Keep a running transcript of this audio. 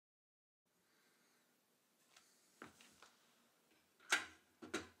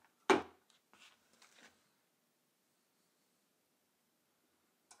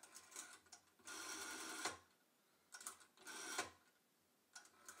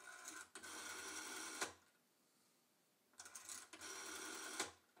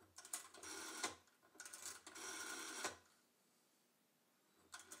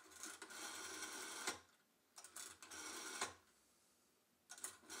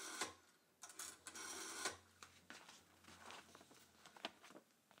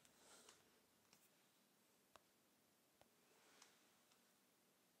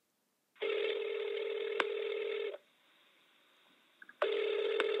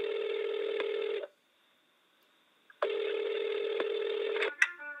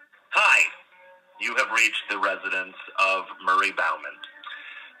have reached the residence of Murray Bauman.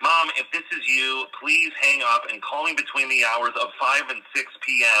 Mom, if this is you, please hang up and call me between the hours of 5 and 6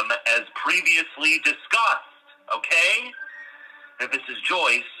 p.m. as previously discussed, okay? If this is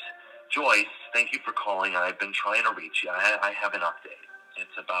Joyce, thank you for calling. I've been trying to reach you. I have an update.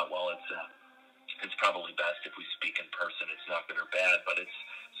 It's about, well, it's probably best if we speak in person. It's not good or bad, but it's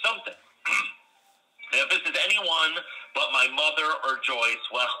something. Now, if this is anyone but my mother or Joyce,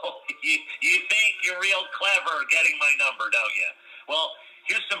 well, you think you're real clever getting my number, don't you? Well,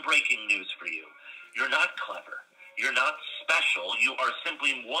 here's some breaking news for you. You're not clever. You're not special. You are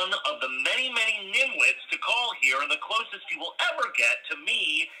simply one of the many, many nimwits to call here, and the closest you will ever get to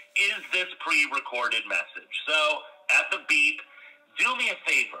me is this pre-recorded message. So, at the beep, do me a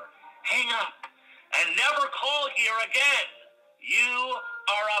favor. Hang up and never call here again. You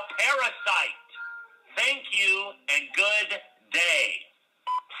are a parasite. Thank you and good day.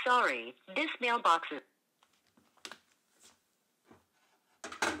 Sorry, this mailbox is...